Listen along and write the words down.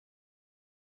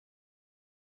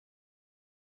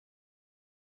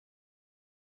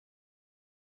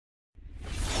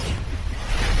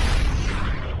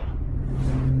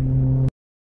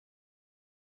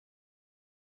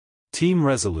Team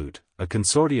Resolute, a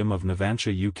consortium of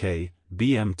Navantia UK,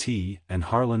 BMT, and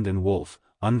Harland & Wolff,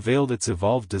 unveiled its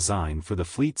evolved design for the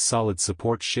fleet's solid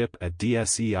support ship at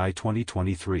DSEI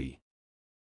 2023.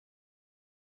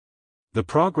 The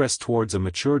progress towards a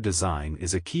mature design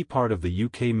is a key part of the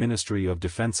UK Ministry of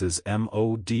Defence's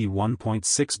MOD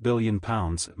 £1.6 billion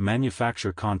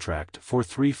manufacture contract for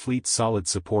 3 Fleet Solid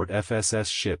Support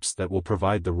FSS ships that will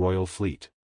provide the Royal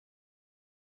Fleet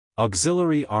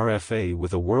auxiliary RFA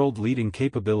with a world-leading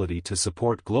capability to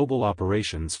support global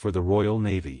operations for the Royal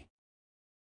Navy.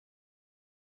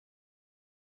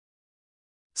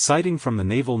 Citing from the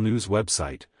Naval News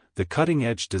website, the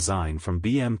cutting-edge design from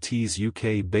BMT's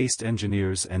UK-based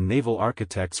engineers and naval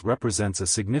architects represents a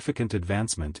significant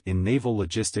advancement in naval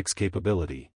logistics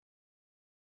capability,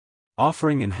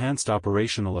 offering enhanced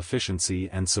operational efficiency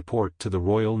and support to the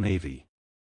Royal Navy.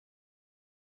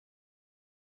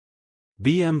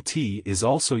 BMT is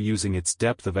also using its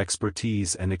depth of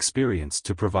expertise and experience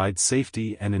to provide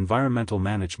safety and environmental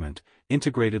management,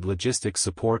 integrated logistics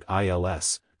support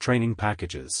 (ILS), training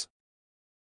packages,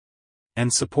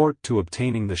 and support to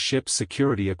obtaining the ship's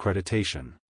security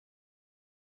accreditation.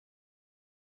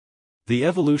 The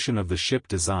evolution of the ship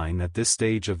design at this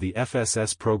stage of the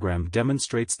FSS program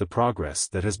demonstrates the progress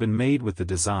that has been made with the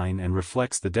design and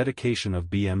reflects the dedication of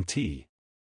BMT,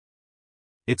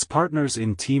 its partners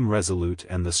in Team Resolute,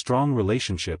 and the strong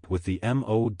relationship with the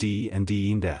MOD and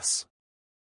DENS.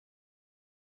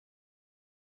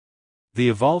 The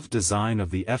evolved design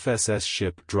of the FSS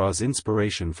ship draws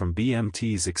inspiration from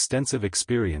BMT's extensive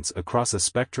experience across a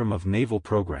spectrum of naval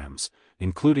programs,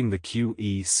 including the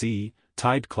QEC,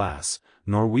 Tide class,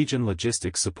 Norwegian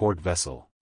Logistics Support Vessel,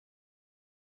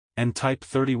 and Type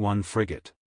 31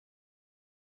 frigate.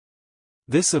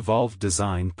 This evolved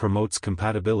design promotes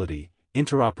compatibility,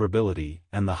 interoperability,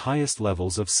 and the highest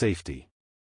levels of safety.